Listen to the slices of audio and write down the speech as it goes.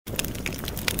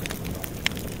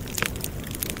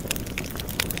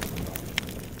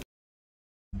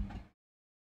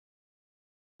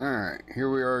Alright,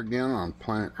 here we are again on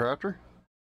Planet Crafter.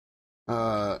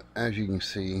 As you can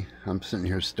see, I'm sitting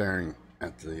here staring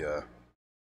at the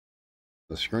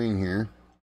screen here.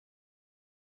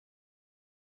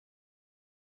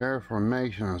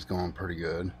 Terraformation is going pretty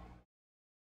good.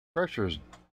 Pressure is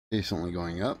decently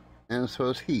going up, and so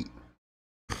is heat.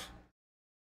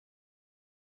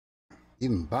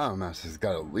 Even biomass has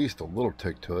got at least a little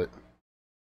tick to it.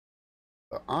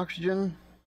 The oxygen,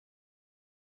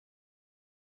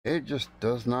 it just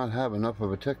does not have enough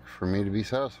of a tick for me to be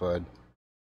satisfied.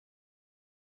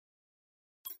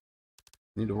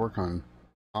 Need to work on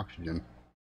oxygen.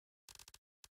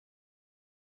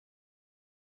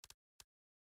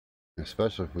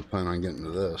 Especially if we plan on getting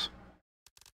to this.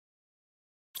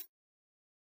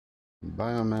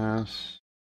 Biomass.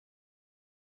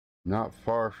 Not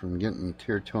far from getting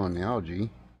tier 2 on the algae.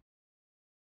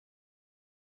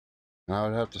 And I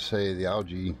would have to say the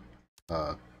algae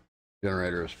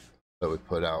generators that we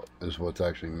put out is what's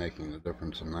actually making the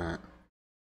difference in that.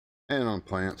 And on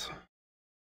plants.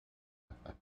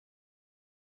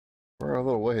 We're a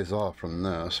little ways off from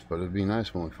this, but it'd be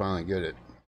nice when we finally get it. Of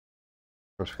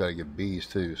course, we gotta get bees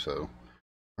too, so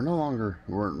we're nowhere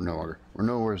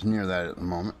near that at the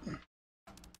moment.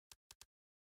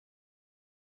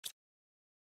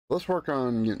 Let's work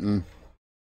on getting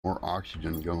more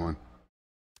oxygen going.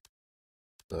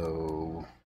 So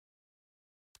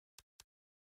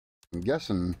I'm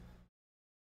guessing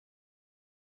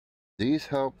these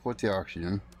help with the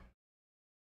oxygen.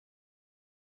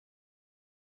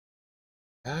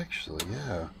 Actually,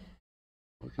 yeah,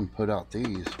 we can put out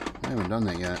these. I haven't done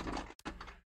that yet.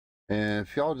 And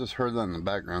if y'all just heard that in the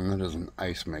background, that is an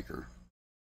ice maker.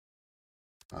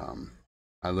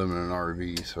 I live in an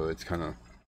RV, so it's kind of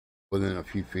within a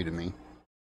few feet of me.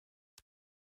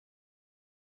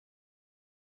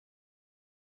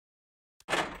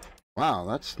 Wow,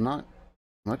 that's not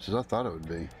much as I thought it would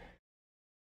be.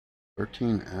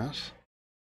 13S.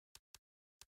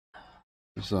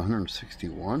 This is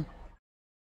 161.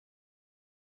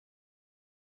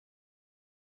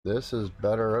 This is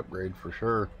better upgrade for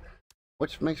sure.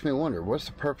 Which makes me wonder, what's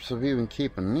the purpose of even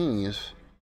keeping these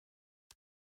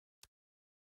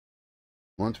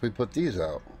once we put these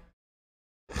out?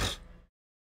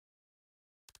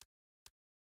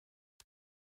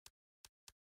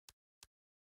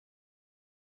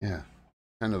 Yeah,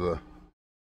 kind of a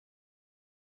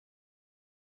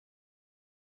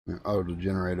auto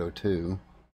generate O2.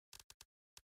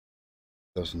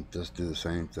 Doesn't this do the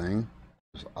same thing?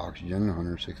 Just oxygen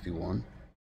 161.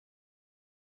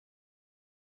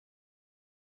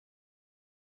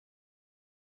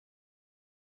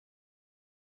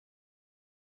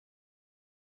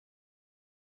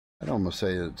 I'd almost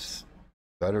say it's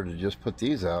better to just put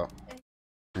these out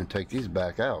and take these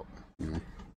back out. You know?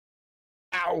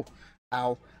 Ow!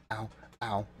 Ow! Ow!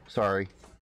 Ow! Sorry.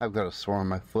 I've got a sore on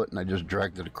my foot and I just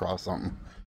dragged it across something.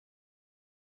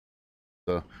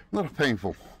 So, a little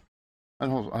painful. I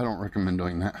don't recommend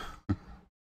doing that.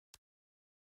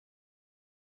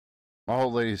 My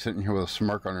old lady's sitting here with a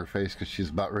smirk on her face because she's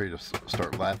about ready to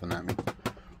start laughing at me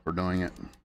for doing it.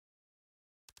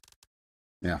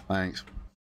 Yeah, thanks.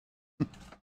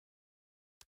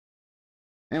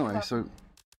 Anyway, so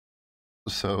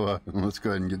let's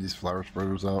go ahead and get these flower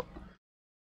spreaders out.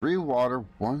 3 water,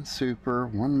 1 super,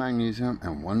 1 magnesium,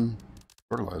 and 1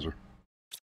 fertilizer.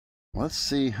 Let's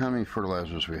see how many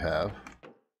fertilizers we have.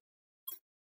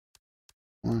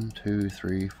 1, 2,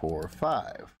 3, 4,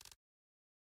 5.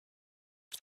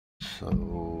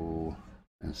 So,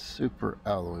 and super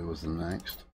alloy was the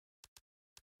next.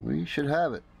 We should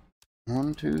have it.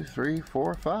 1, 2, 3,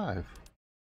 4, 5.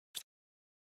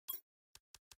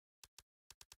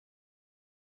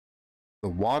 The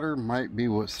water might be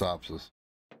what stops us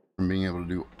from being able to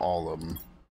do all of them.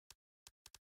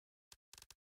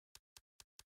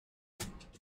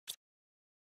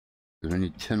 Because we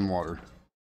need 10 water.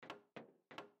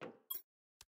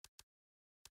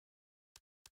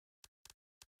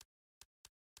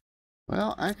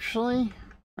 Well, actually,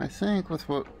 I think with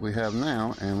what we have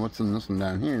now and what's in this one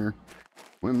down here,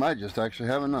 we might just actually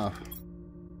have enough.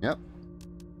 Yep.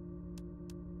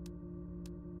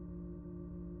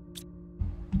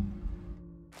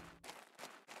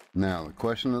 Now, the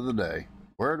question of the day,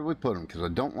 where do we put them? Because I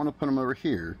don't want to put them over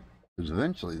here, because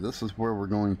eventually this is where we're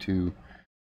going to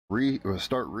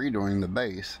start redoing the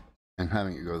base and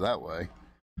having it go that way.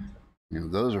 You know,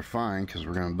 those are fine because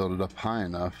we're going to build it up high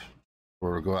enough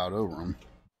or go out over them.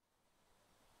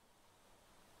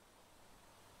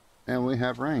 And we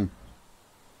have rain.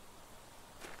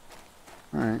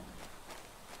 Alright.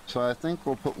 So I think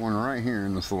we'll put one right here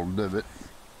in this little divot.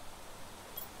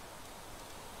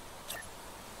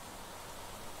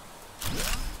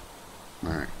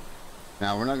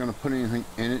 Now we're not going to put anything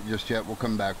in it just yet. We'll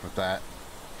come back with that.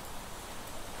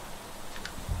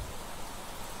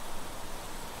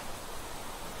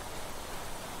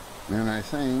 And I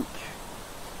think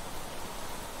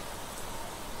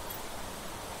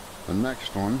the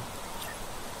next one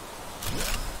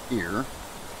here.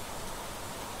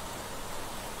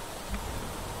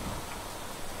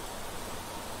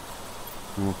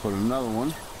 And we'll put another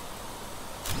one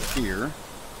here.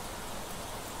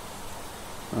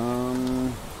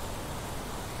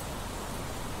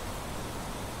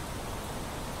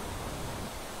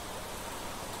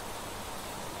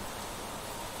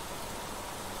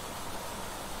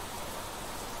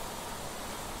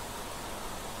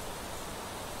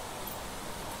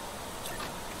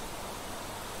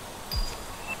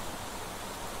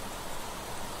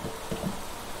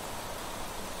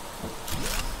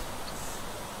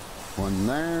 One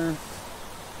there.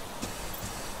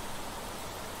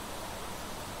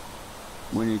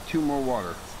 We need 2 more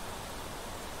water.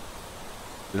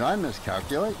 Did I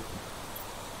miscalculate?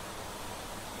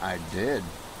 I did.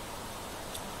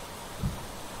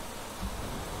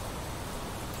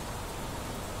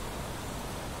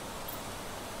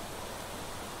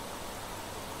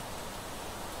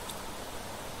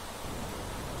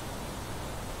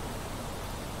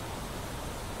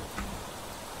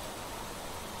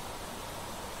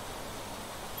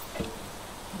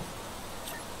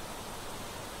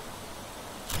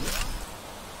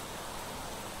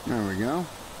 There we go.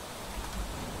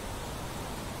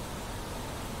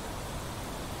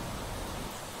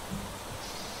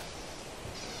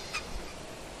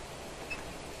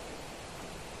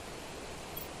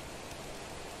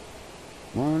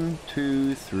 One,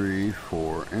 two, three,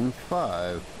 4, and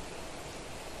 5.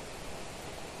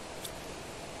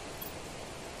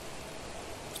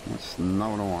 That's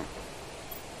not what I want.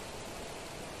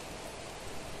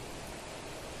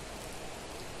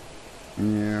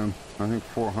 Yeah, I think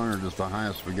 400 is the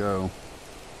highest we go.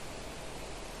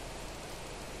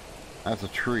 That's a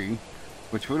tree,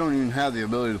 which we don't even have the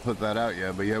ability to put that out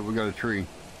yet, but yeah, we got a tree.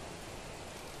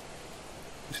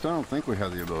 I still don't think we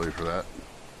have the ability for that.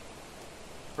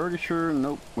 Pretty sure,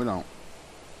 nope, we don't.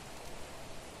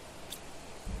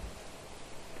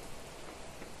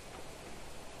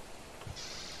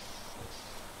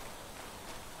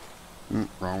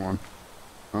 Wrong one.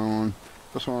 Wrong one.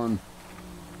 This one.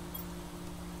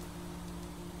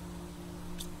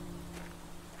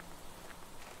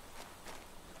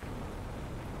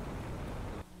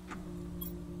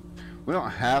 We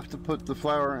don't have to put the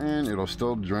flower in. It'll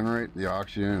still generate the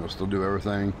oxygen. It'll still do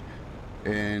everything.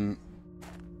 And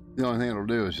the only thing it'll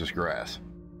do is just grass.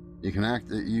 You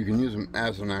can use them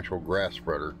as an actual grass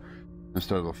spreader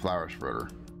instead of a flower spreader.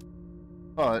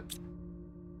 But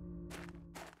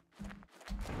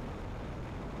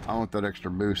I want that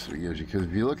extra boost that it gives you, because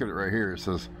if you look at it right here, it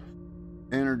says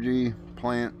energy,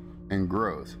 plant, and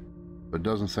growth, but it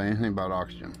doesn't say anything about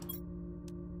oxygen.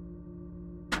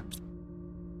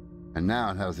 And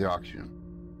now it has the oxygen.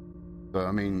 So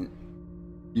I mean,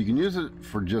 you can use it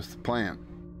for just the plant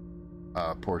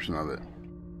portion of it,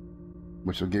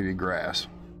 which will give you grass.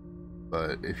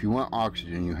 But if you want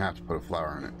oxygen, you have to put a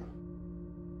flower in it.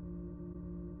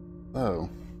 So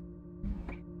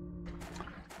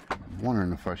I'm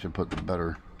wondering if I should put the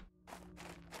better.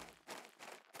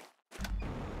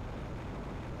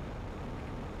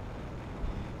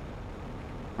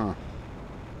 Huh.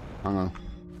 I don't know.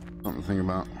 Something to think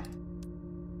about.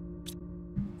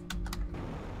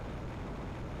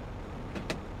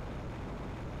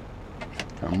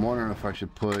 I'm wondering if I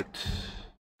should put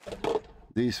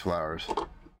these flowers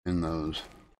in those.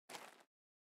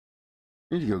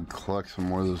 I need to go collect some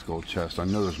more of those gold chests. I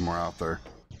know there's more out there.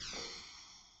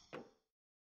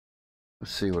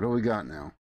 Let's see, what do we got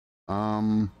now?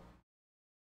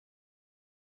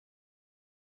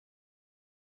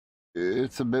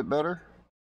 It's a bit better.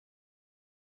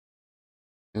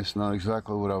 It's not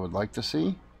exactly what I would like to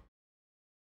see.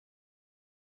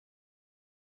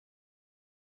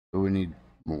 But we need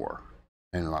more,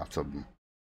 and lots of them.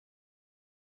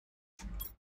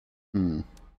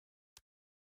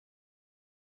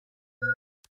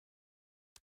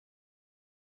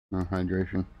 No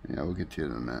hydration? Yeah, we'll get to it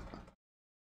in a minute.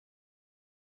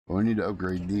 Well, we need to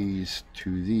upgrade these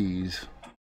to these.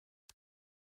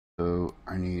 So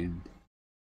I need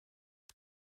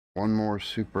one more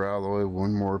super alloy,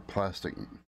 one more plastic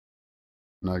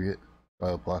nugget,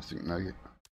 bioplastic nugget,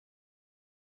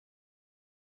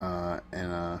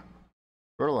 and a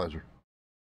fertilizer.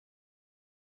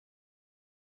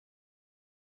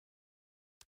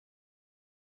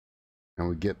 And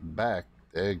we get back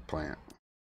the eggplant.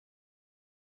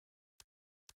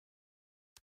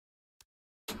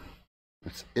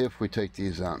 It's if we take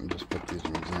these out and just put these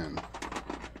ones in.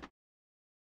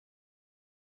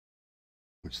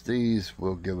 Which these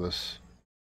will give us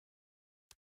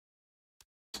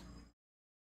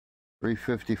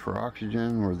 350 for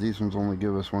oxygen, where these ones only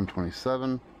give us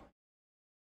 127.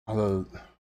 Although,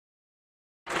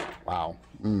 wow.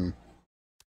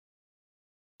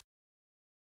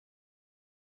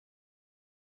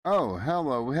 Oh,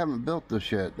 hello, we haven't built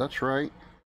this yet. That's right.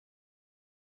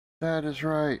 That is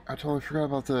right. I totally forgot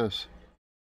about this.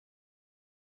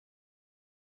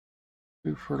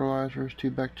 2 fertilizers, 2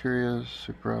 bacteria,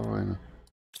 super alloy.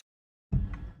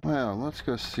 Well, let's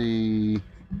go see.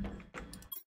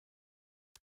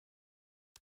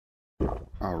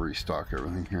 I'll restock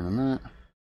everything here in a minute.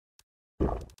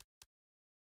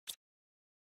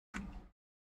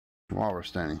 While we're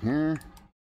standing here.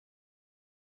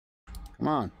 Come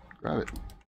on, grab it.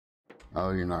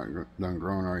 Oh, you're not done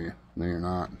growing, are you? No, you're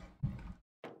not.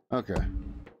 Okay.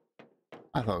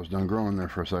 I thought it was done growing there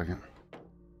for a second.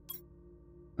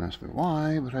 Ask me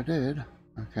why, but I did.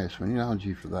 Okay, so we need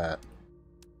algae for that.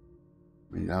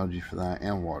 We need algae for that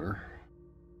and water.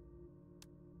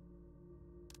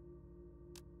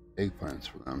 Eggplants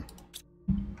for them.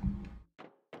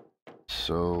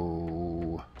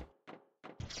 So...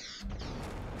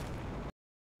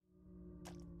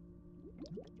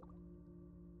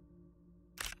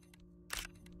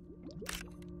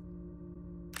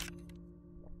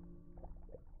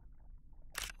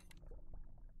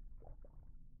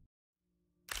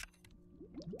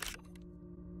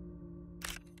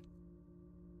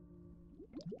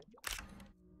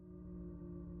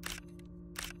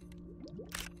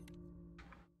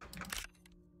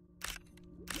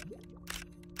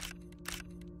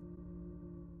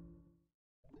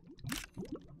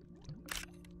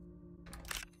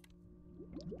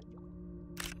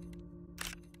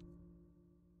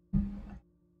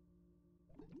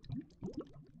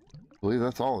 I believe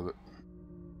that's all of it.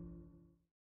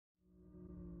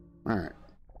 Alright.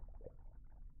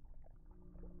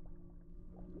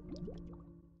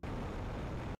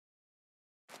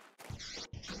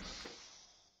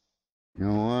 You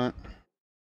know what?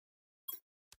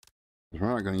 We're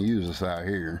not going to use this out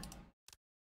here.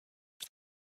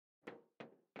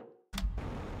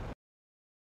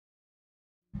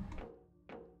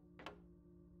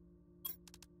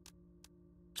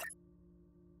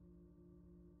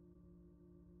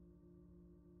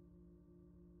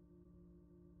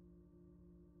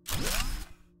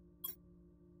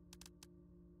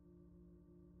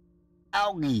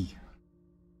 Algae!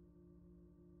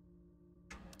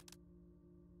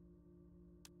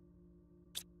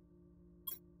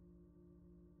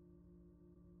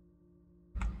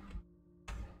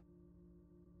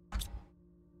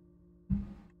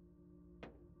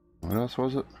 What else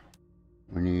was it?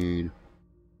 We need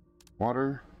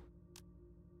water.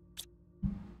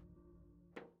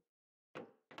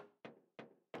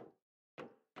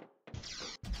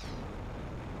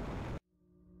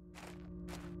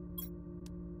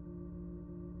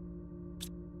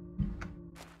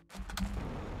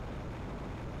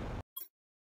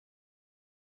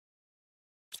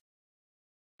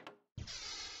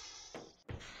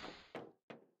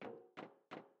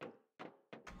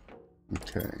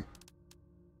 Okay.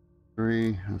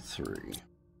 3 and 3.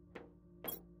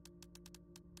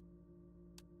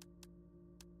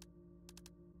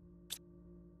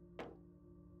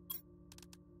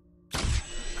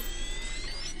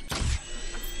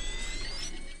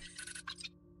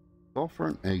 Sulfur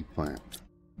and eggplant.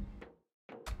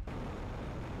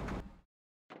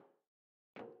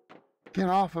 Get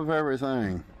off of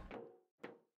everything.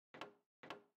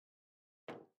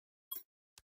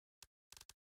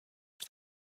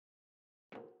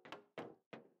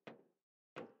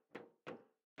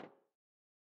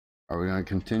 Are we going to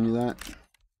continue that?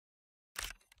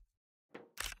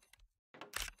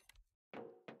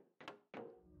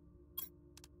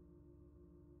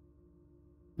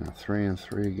 Now 3 and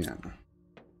 3 again.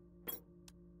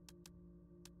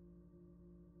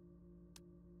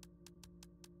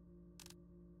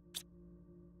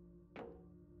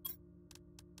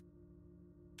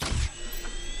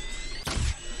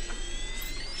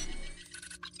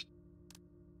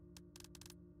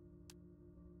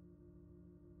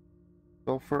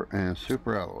 Sulfur and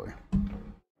super alloy.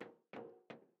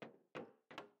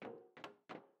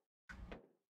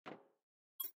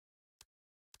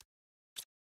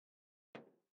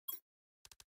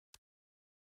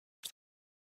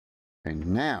 And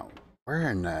now, where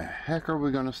in the heck are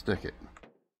we going to stick it?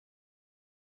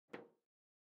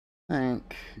 I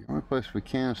think the only place we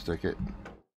can stick it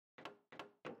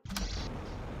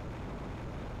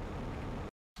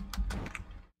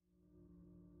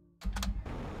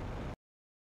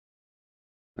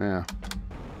Yeah.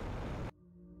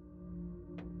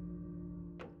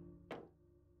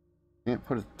 Can't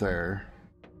put it there.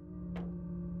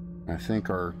 I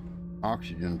think our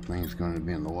oxygen thing is going to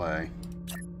be in the way.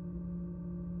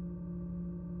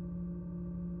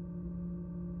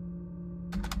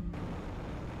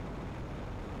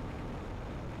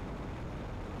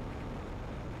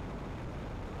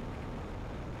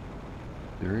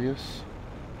 Serious?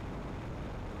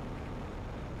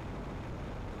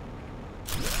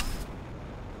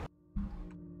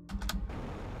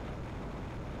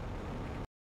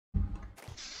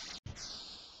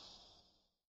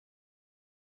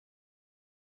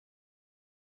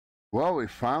 Well, we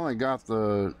finally got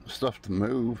the stuff to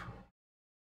move.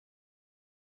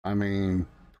 I mean,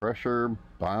 pressure,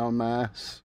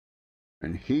 biomass,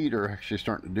 and heat are actually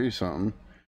starting to do something.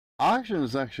 Oxygen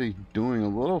is actually doing a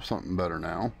little something better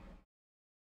now.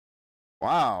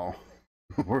 Wow.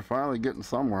 We're finally getting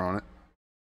somewhere on it.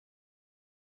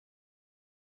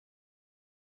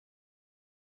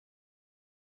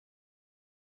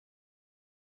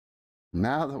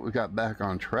 Now that we got back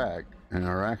on track and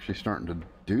are actually starting to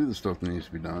do the stuff that needs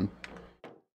to be done.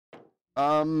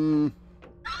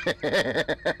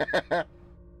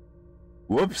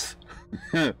 Whoops.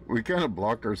 We kind of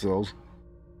blocked ourselves.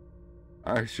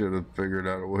 I should have figured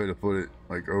out a way to put it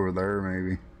like over there,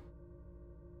 maybe.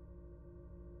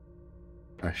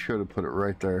 I should have put it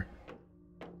right there.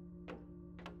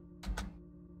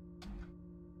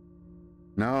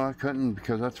 No, I couldn't,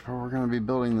 because that's where we're going to be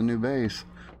building the new base.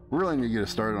 We really need to get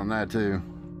started on that too.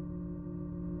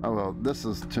 Oh well, this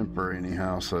is temporary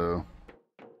anyhow, so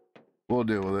we'll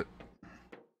deal with it.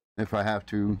 If I have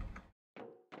to,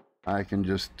 I can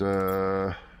just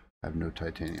have no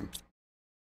titanium.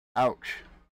 Ouch.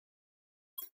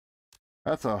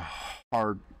 That's a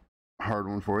hard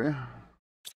one for you.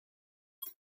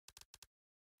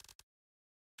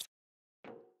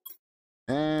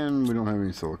 And we don't have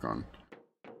any silicon.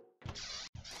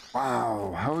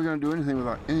 Wow, how are we going to do anything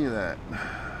without any of that?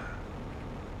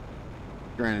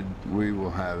 Granted, we will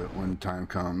have it when time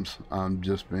comes. I'm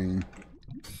just being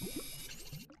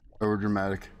over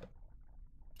dramatic.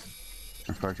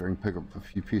 In fact, I can pick up a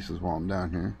few pieces while I'm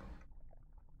down here.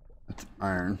 That's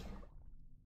iron.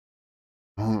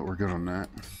 Oh, we're good on that.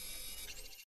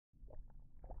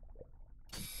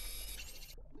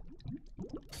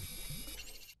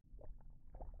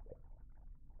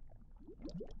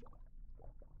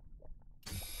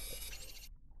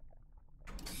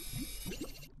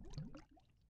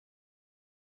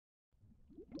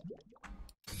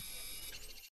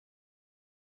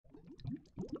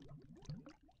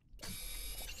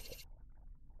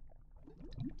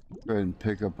 Go ahead and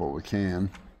pick up what we can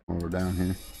while we're down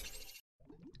here.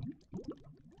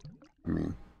 I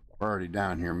mean, we're already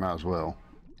down here, might as well.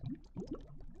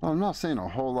 Well, I'm not seeing a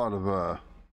whole lot of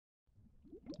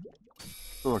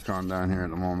silicon down here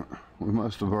at the moment. We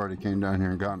must have already came down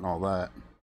here and gotten all that.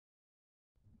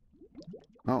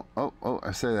 Oh,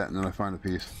 I say that and then I find a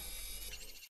piece.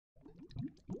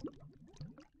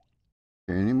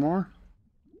 Okay, any more?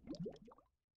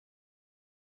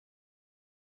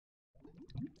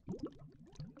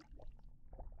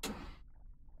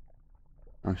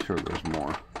 I'm sure there's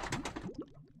more.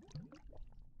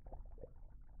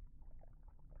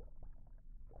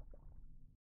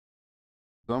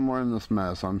 Somewhere in this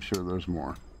mess, I'm sure there's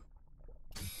more.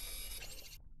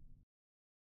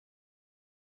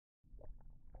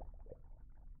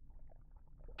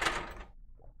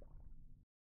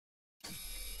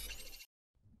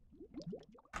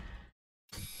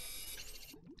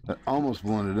 That almost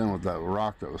blended in with that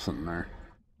rock that was sitting there.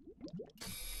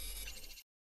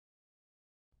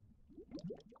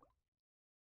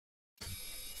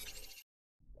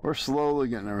 We're slowly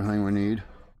getting everything we need.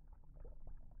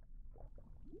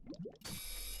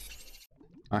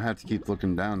 I have to keep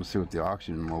looking down to see what the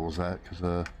oxygen level's at,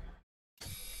 because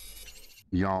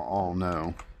y'all all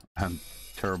know I'm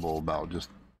terrible about just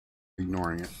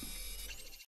ignoring it.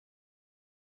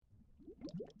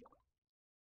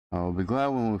 I'll be glad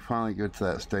when we finally get to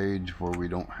that stage where we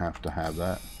don't have to have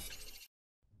that.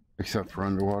 Except for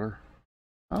underwater.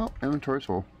 Oh, inventory's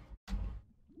full.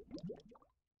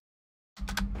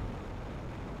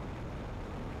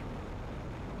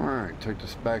 Alright, take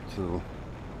this back to the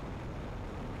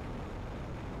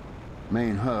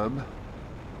main hub.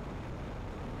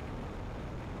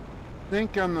 I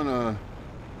think I'm gonna...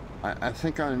 I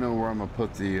think I know where I'm gonna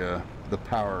put the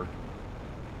power.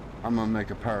 I'm gonna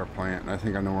make a power plant, and I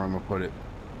think I know where I'm gonna put it.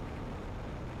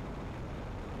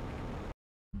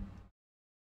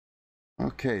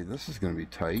 Okay, this is gonna be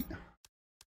tight.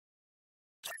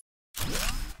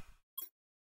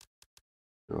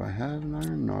 Do I have an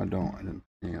iron? No, I don't. I didn't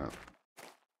pick any up.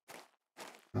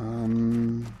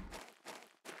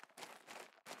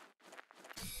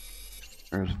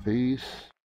 There's a piece.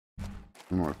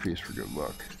 One more piece for good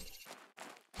luck.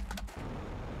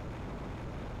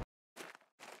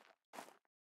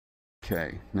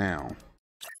 Okay, now.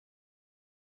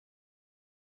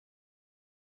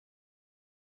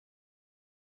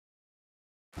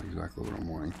 Not exactly what I'm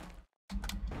wanting.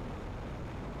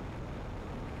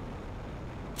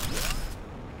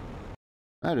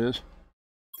 That is.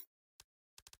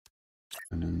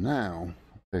 And then now,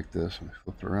 take this and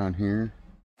flip it around here.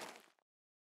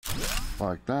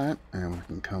 Like that, and we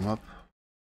can come up.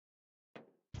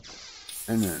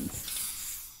 And then.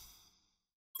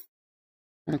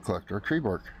 And collect our tree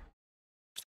bark.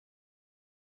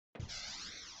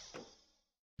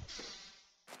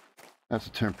 That's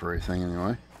a temporary thing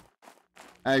anyway.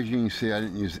 As you can see, I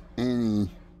didn't use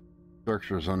any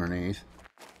structures underneath.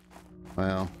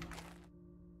 Well,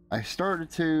 I started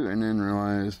to and then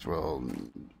realized, well,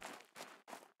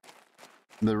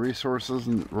 the resources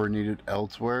were needed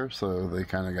elsewhere, so they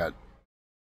kind of got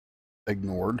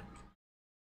ignored,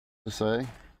 to say.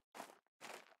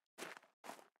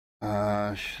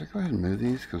 Should I go ahead and move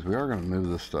these? Because we are going to move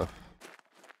this stuff.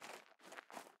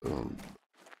 So,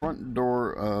 front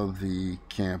door of the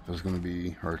camp is going to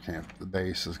be, or camp, the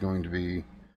base is going to be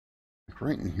like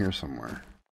right in here somewhere.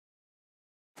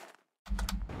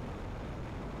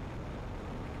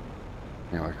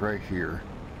 Yeah, like right here.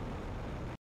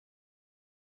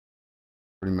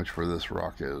 Pretty much where this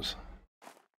rock is.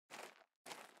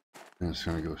 And it's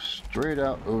going to go straight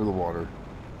out over the water.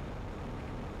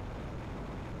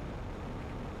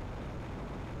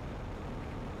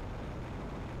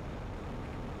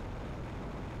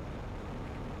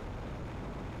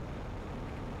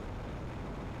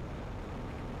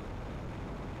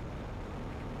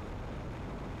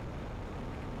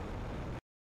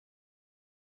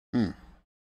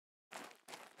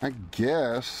 I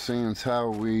guess, seeing as how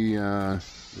we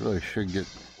really should get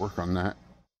work on that.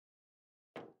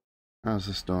 How's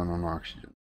this doing on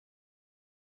oxygen?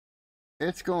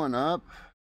 It's going up.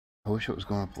 I wish it was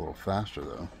going up a little faster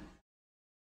though.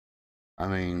 I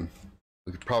mean,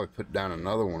 we could probably put down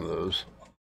another one of those.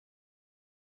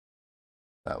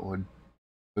 That would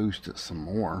boost it some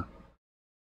more.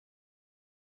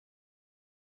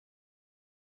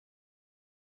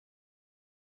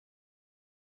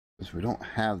 Because we don't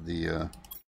have the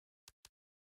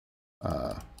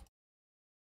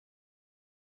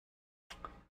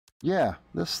yeah,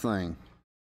 this thing.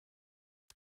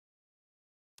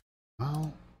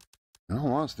 Well, in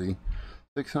all honesty,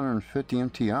 650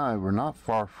 MTI, we're not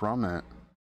far from it.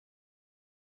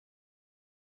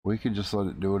 We could just let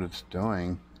it do what it's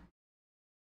doing.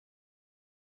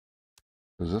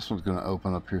 Because this one's going to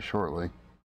open up here shortly.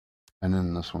 And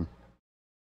then this one.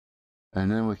 And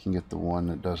then we can get the one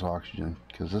that does oxygen.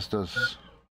 Because this does,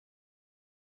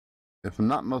 if I'm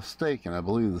not mistaken, I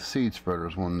believe the seed spreader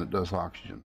is one that does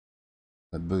oxygen.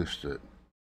 That boosts it.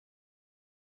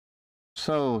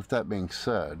 So, with that being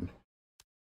said,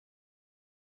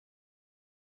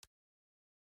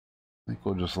 I think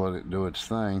we'll just let it do its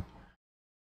thing.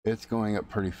 It's going up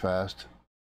pretty fast.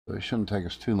 So it shouldn't take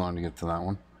us too long to get to that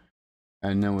one.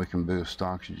 And then we can boost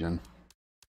oxygen.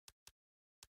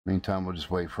 Meantime, we'll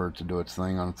just wait for it to do its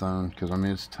thing on its own. Because, I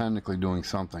mean, it's technically doing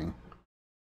something.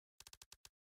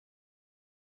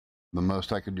 The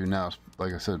most I could do now is,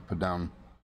 like I said, put down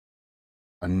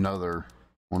another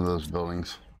one of those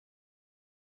buildings.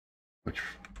 Which,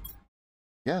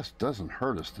 yes, doesn't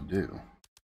hurt us to do.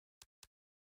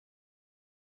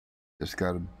 Just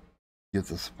got to get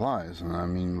the supplies. And, I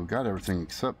mean, we've got everything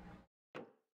except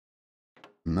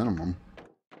minimum.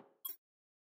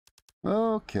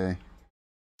 Okay.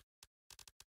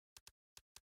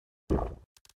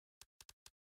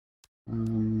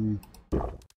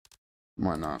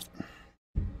 Why not?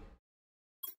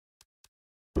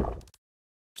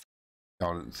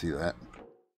 Y'all didn't see that.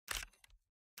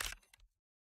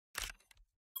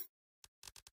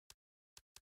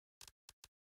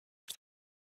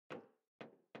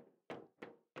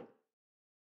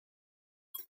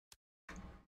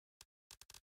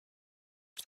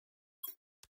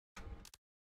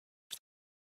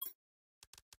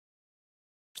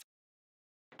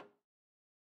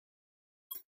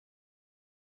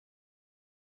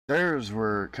 There's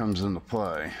where it comes into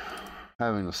play.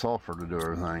 Having the sulfur to do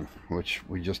everything, which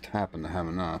we just happen to have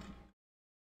enough.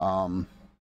 What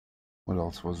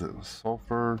else was it?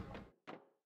 Sulfur.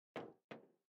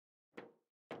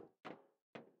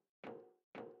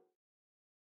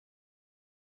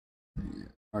 Yeah,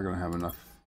 not gonna have enough.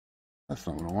 That's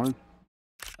not what I wanted.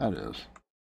 That is.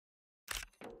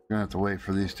 Gonna have to wait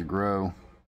for these to grow,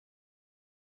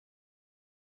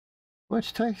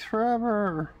 which takes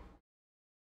forever.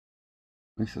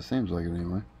 At least it seems like it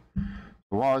anyway.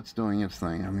 But while it's doing its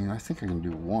thing, I mean, I think I can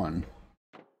do one.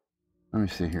 Let me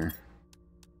see here.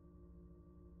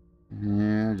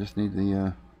 Yeah, I just need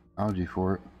the algae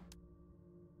for it.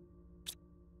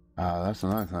 That's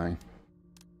another thing.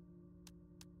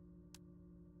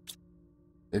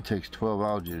 It takes 12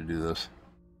 algae to do this.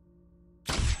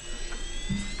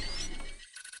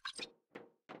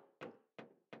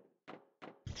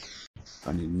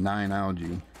 I need 9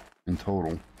 algae in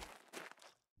total.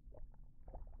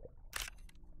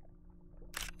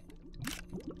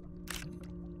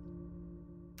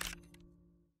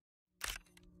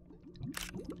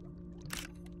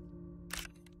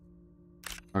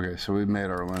 Okay, so we've made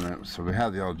our limit, so we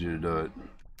have the algae to do it.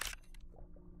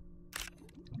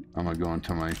 I'm gonna go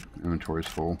until my inventory's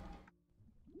full.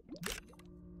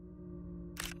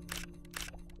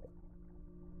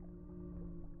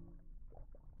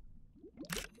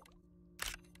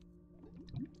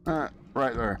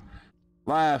 Right there.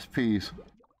 Last piece.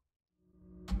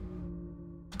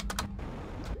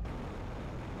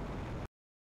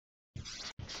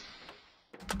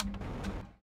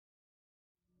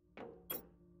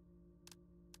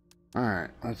 Alright,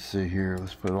 let's see here.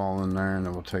 Let's put it all in there and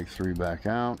then we'll take 3 back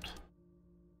out.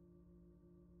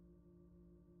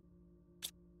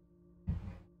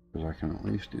 Because I can at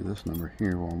least do this number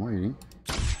here while I'm waiting.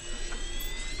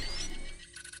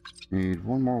 Need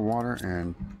 1 more water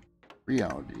and 3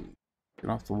 algae. Get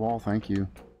off the wall, thank you.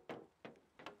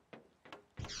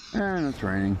 And it's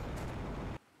raining.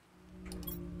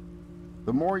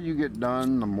 The more you get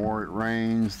done, the more it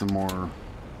rains, the more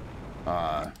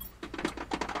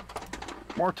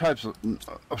types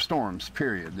of storms,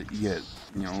 period, that you get.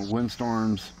 You know,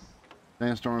 windstorms,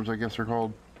 sandstorms, I guess they're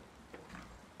called.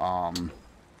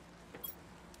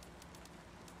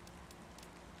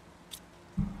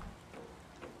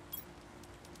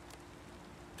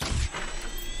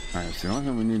 Alright, so the only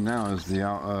thing we need now is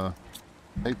the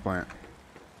eggplant,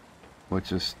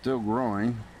 which is still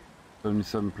growing,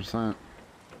 77%.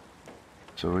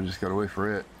 So we just gotta wait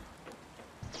for it.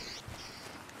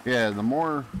 Yeah, the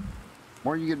more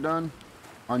you get done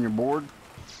on your board,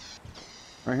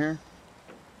 right here,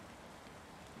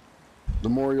 the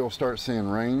more you'll start seeing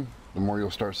rain, the more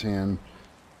you'll start seeing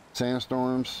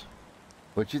sandstorms.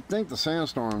 But you'd think the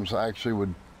sandstorms actually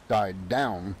would die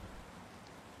down.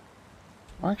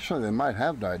 Actually, they might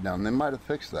have died down. They might have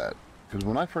fixed that. Because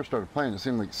when I first started playing, it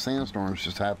seemed like sandstorms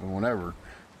just happened whenever.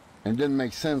 And it didn't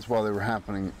make sense while they were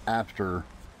happening after.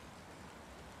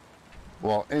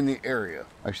 Well, in the area,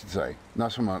 I should say.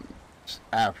 Not so much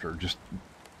after. Just,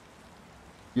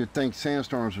 you'd think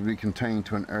sandstorms would be contained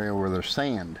to an area where there's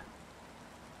sand.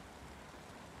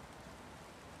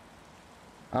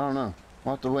 I don't know.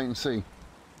 We'll have to wait and see.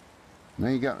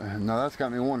 Now that's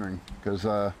got me wondering. Because,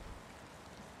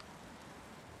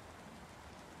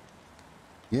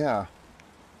 yeah.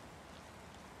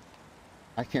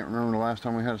 I can't remember the last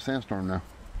time we had a sandstorm now.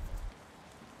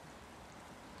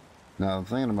 Now I'm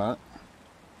thinking about it.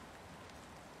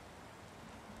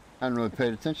 I hadn't really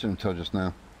paid attention until just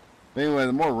now. But anyway,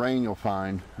 the more rain you'll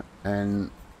find, and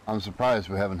I'm surprised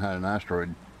we haven't had an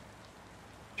asteroid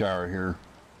shower here.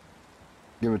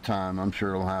 Give it time, I'm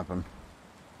sure it'll happen.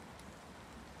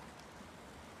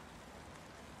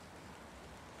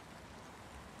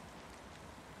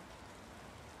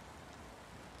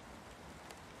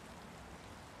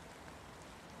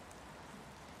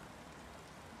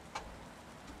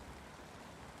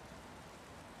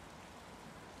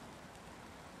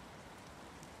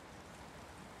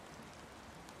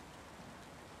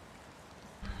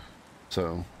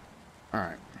 So,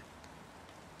 alright.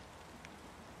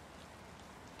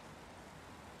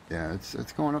 Yeah,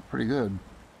 it's going up pretty good.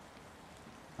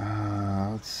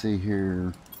 Let's see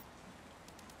here.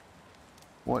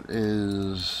 What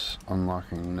is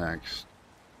unlocking next?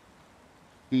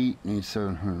 Heat needs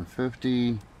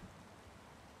 750.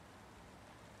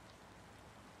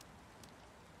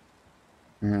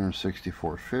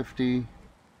 $364.50.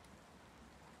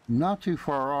 Not too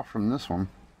far off from this one.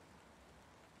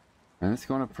 And it's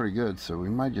going up pretty good, so we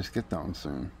might just get that one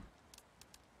soon.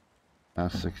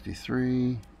 That's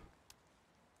 63.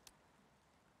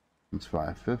 It's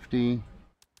 550.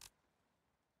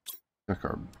 Check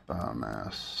our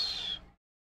biomass.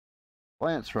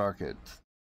 Lance rocket.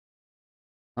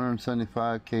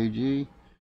 175 kg.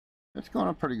 It's going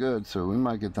up pretty good, so we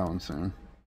might get that one soon.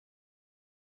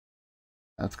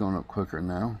 That's going up quicker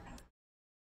now.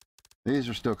 These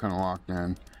are still kind of locked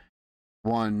in.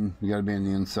 One, you got to be in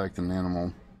the insect and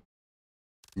animal,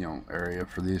 area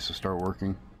for these to start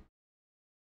working.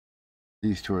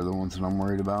 These two are the ones that I'm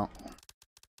worried about.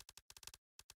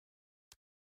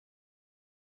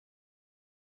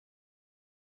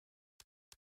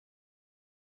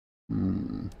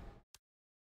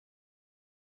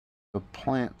 The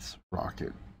plants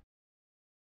rocket.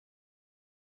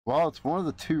 Well, it's one of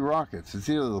the two rockets. It's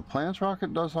either the plants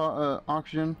rocket does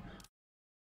oxygen,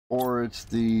 or it's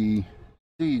the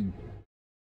seed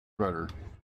spreader.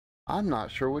 I'm not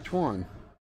sure which one.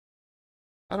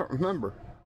 I don't remember.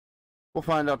 We'll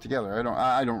find out together.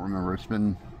 I don't remember. It's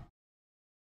been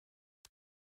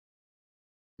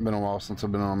a while since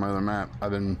I've been on my other map.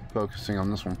 I've been focusing on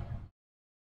this one.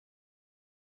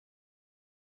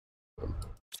 So.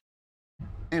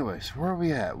 Anyways, where are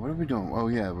we at? What are we doing? Oh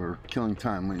yeah, we're killing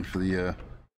time waiting for the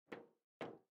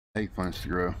eggplants to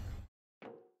grow.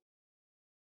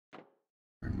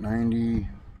 90,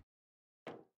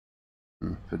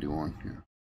 51. Yeah.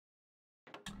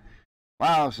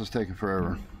 Wow, this is taking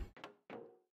forever.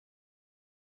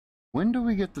 When do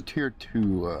we get the tier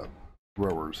 2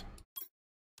 growers?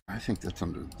 I think that's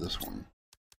under this one.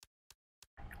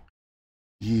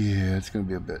 Yeah, it's gonna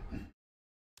be a bit.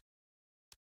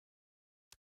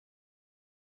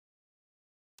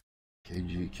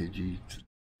 KG.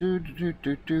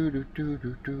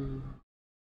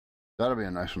 That'll be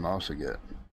a nice one to also get.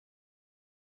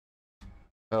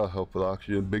 That'll help with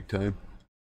oxygen big time.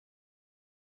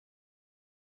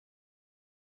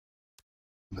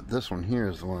 But this one here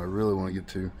is the one I really want to get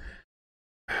to.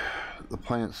 The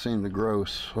plants seem to grow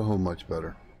so much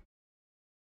better.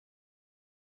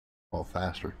 Well,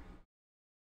 faster.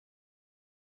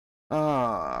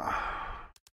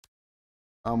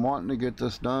 I'm wanting to get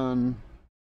this done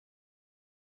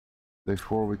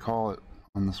before we call it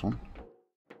on this one.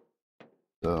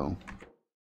 So,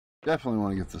 definitely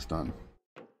want to get this done.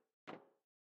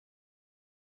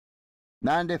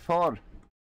 94.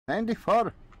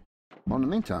 Well, in the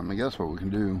meantime, I guess what we can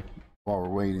do while we're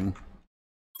waiting,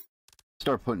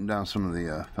 start putting down some of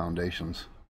the foundations.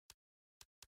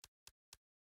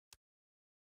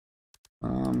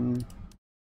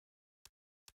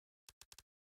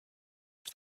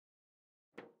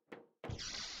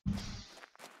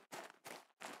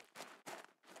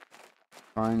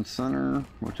 Fine center,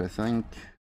 which I think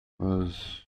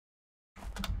was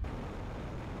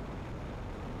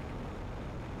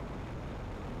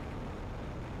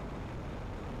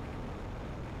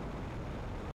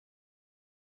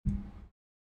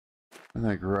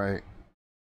right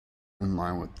in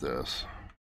line with this.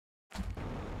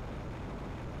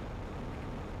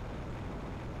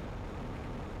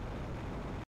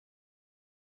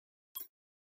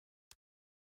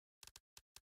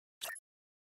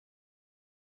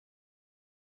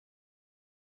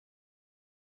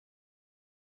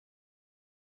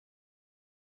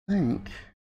 I think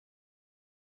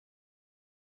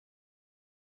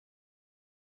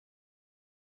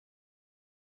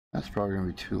that's probably going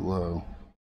to be too low.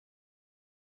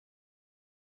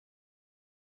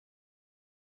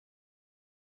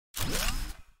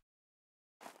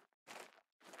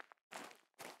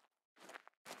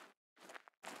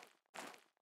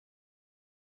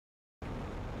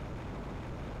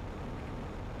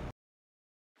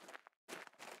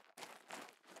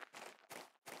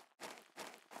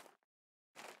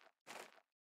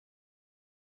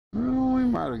 Well, we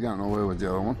might have gotten away with the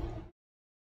other one.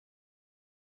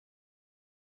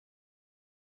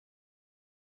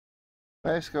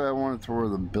 Basically, I want it to where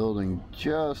the building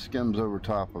just skims over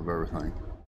top of everything.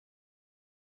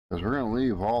 Because we're going to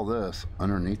leave all this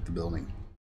underneath the building.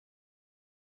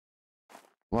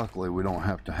 Luckily, we don't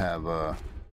have to have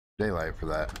daylight for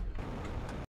that.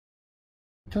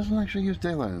 It doesn't actually use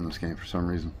daylight in this game for some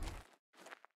reason.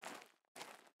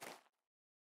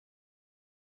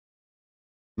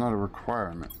 Not a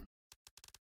requirement.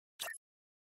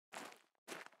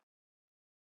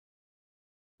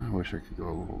 I wish I could go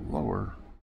a little lower.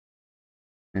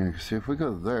 Yeah, see if we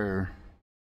go there.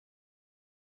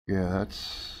 Yeah,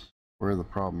 that's where the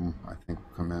problem, I think,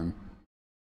 will come in.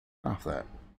 Off that.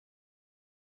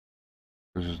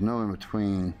 Because there's no in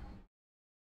between.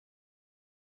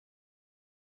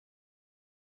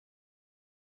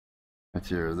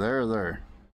 It's either there or there.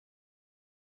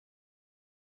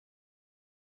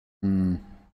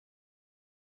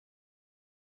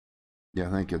 Yeah,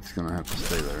 I think it's gonna have to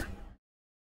stay there.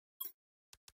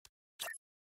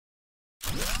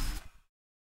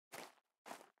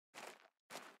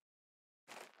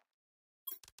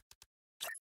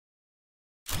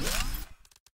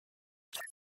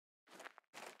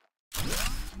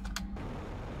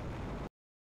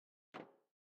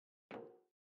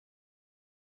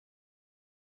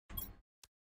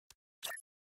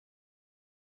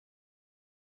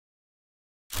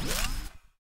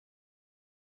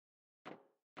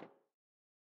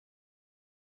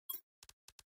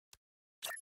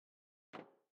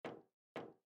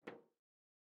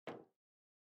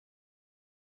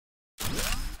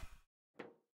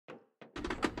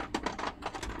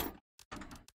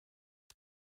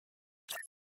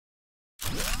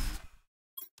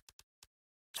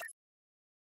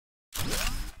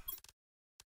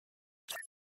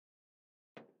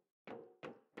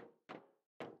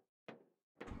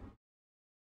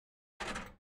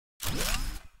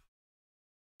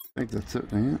 think that's it,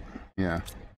 ain't it? Yeah,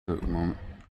 that's it at the moment.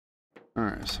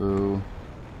 Alright, so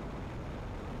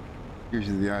gives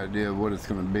you the idea of what it's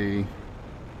going to be.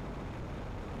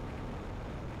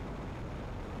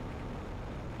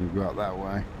 You go out that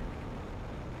way.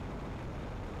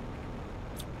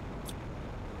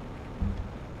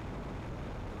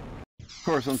 Of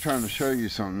course, I'm trying to show you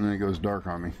something and it goes dark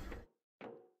on me.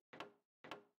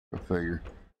 Go figure.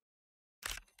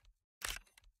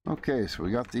 Okay, so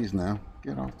we got these now.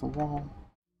 Get off the wall.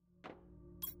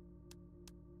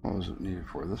 What was it needed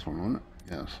for? This one, wasn't it?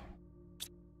 Yes.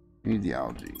 Need the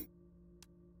algae.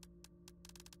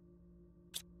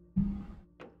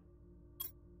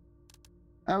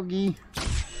 Algae.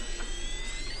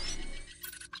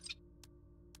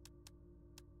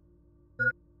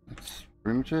 That's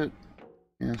pretty much it.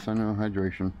 Yes, I know,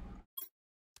 hydration.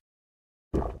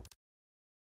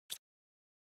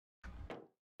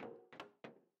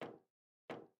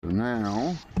 So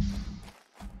now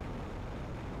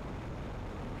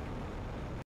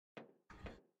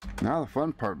the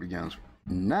fun part begins.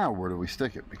 Now where do we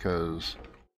stick it? Because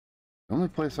the only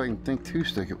place I can think to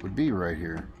stick it would be right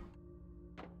here.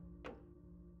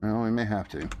 Well, we may have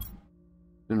to.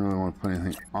 Didn't really want to put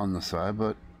anything on the side,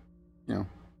 but, you know.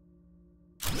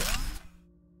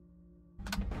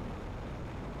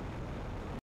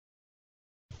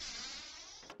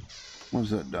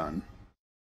 What's that done?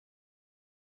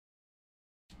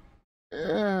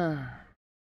 Yeah.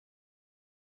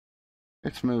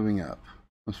 It's moving up.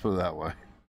 Let's put it that way.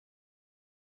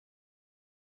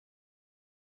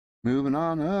 Moving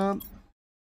on up.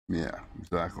 Yeah,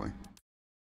 exactly.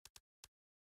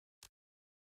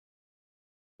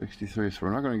 63, so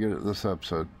we're not going to get it this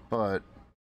episode, but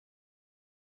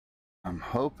I'm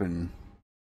hoping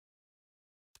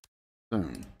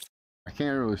soon. I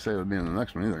can't really say it'll be in the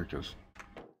next one either, just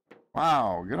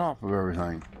wow, get off of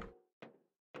everything.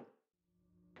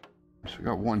 So we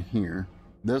got one here.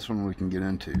 This one we can get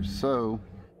into. So,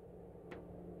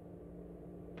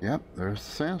 yep, there's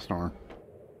the sandstorm.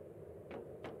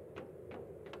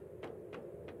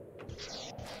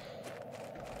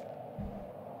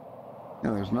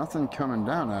 Yeah, there's nothing coming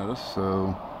down at us,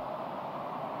 so.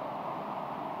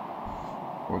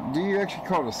 Well, do you actually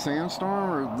call it a sandstorm,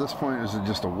 or at this point is it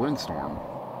just a windstorm?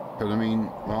 Because, I mean,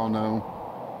 we all know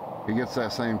it gets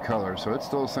that same color, so it's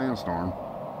still a sandstorm.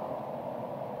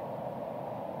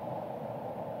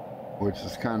 Which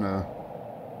is kind of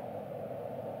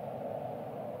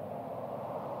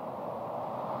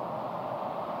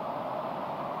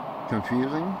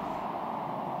confusing.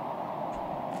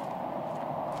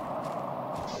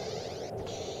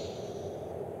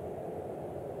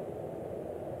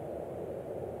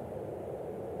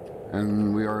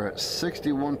 And we are at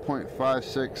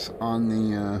 61.56 on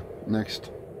the next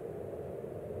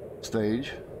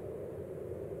stage.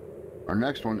 Our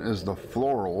next one is the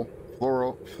flora.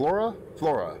 We're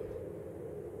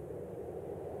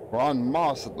on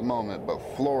moss at the moment, but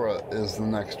flora is the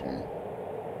next one.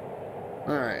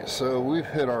 Alright, so we've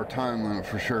hit our time limit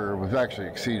for sure. We've actually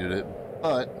exceeded it,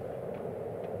 but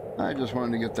I just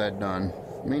wanted to get that done.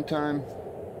 Meantime,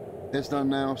 it's done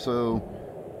now, so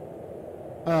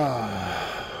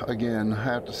again, I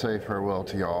have to say farewell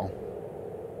to y'all.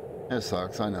 It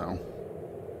sucks, I know.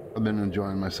 I've been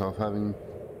enjoying myself, having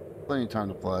plenty of time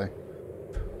to play.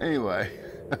 Anyway,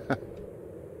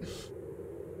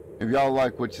 if y'all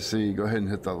like what you see, go ahead and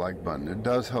hit that like button. It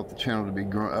does help the channel to be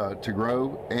to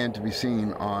grow and to be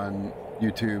seen on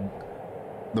YouTube.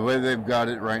 The way they've got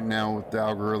it right now with the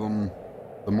algorithm,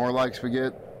 the more likes we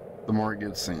get, the more it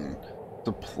gets seen.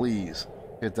 So please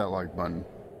hit that like button.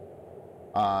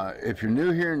 If you're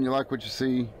new here and you like what you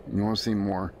see and you want to see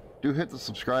more, do hit the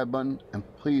subscribe button and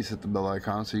please hit the bell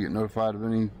icon so you get notified of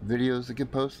any videos that get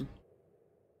posted.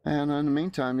 And in the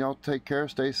meantime, y'all take care,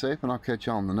 stay safe, and I'll catch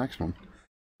y'all on the next one.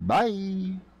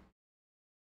 Bye!